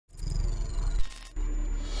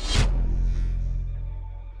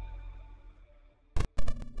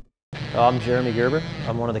I'm Jeremy Gerber.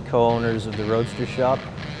 I'm one of the co-owners of the Roadster Shop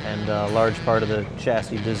and a large part of the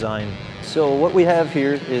chassis design. So what we have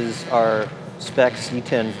here is our SPEC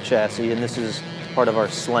C10 chassis, and this is part of our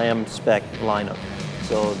Slam SPEC lineup.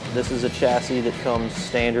 So this is a chassis that comes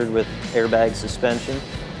standard with airbag suspension,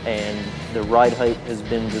 and the ride height has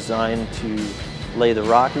been designed to lay the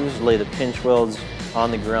rockers, lay the pinch welds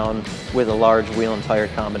on the ground with a large wheel and tire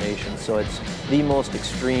combination. So it's the most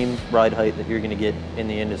extreme ride height that you're going to get in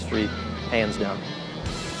the industry, hands down.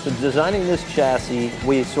 So designing this chassis,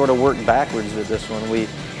 we sort of worked backwards with this one. We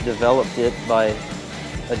developed it by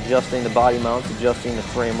adjusting the body mounts, adjusting the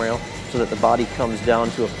frame rail, so that the body comes down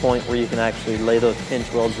to a point where you can actually lay those pinch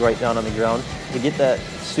welds right down on the ground. To get that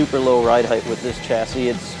super low ride height with this chassis,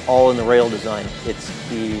 it's all in the rail design. It's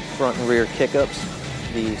the front and rear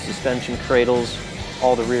kickups, the suspension cradles,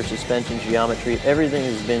 all the rear suspension geometry. Everything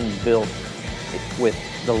has been built with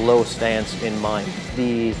the low stance in mind.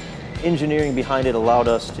 The engineering behind it allowed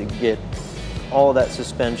us to get all that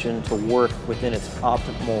suspension to work within its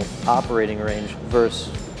optimal operating range versus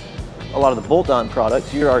a lot of the bolt-on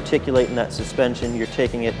products. You're articulating that suspension, you're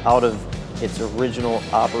taking it out of its original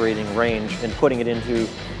operating range and putting it into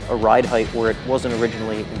a ride height where it wasn't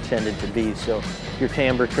originally intended to be. So your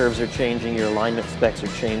camber curves are changing, your alignment specs are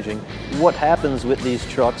changing. What happens with these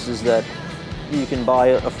trucks is that you can buy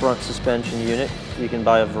a front suspension unit, you can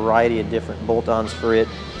buy a variety of different bolt-ons for it,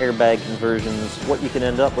 airbag conversions. What you can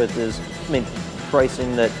end up with is,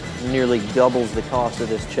 pricing that nearly doubles the cost of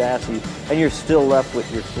this chassis, and you're still left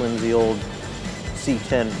with your flimsy old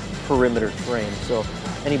C10 perimeter frame. So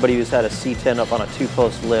anybody who's had a C10 up on a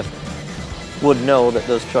two-post lift would know that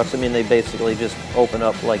those trucks, they basically just open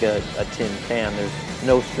up like a tin can. There's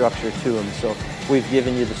no structure to them. So we've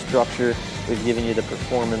given you the structure, we've given you the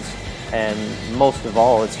performance, and most of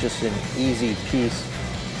all, it's just an easy piece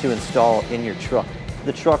to install in your truck.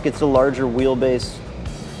 The truck, it's a larger wheelbase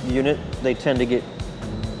unit. They tend to get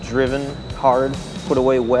driven hard, put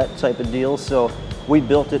away wet type of deal. So we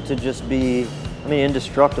built it to just be,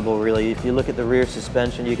 indestructible really. If you look at the rear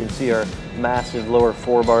suspension, you can see our massive lower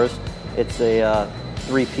 4-bars. It's a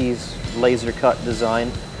three-piece laser cut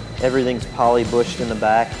design. Everything's poly bushed in the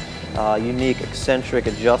back. Unique eccentric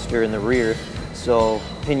adjuster in the rear. So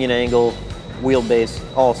pinion angle, wheelbase,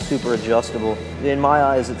 all super adjustable. In my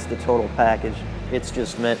eyes, it's the total package. It's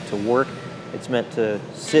just meant to work. It's meant to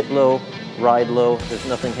sit low, ride low. There's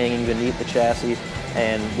nothing hanging beneath the chassis.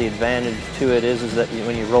 And the advantage to it is that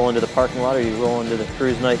when you roll into the parking lot or you roll into the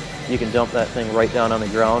cruise night, you can dump that thing right down on the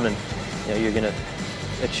ground, and you're going to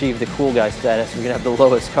achieve the cool guy status. You're going to have the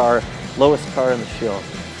lowest car in the show.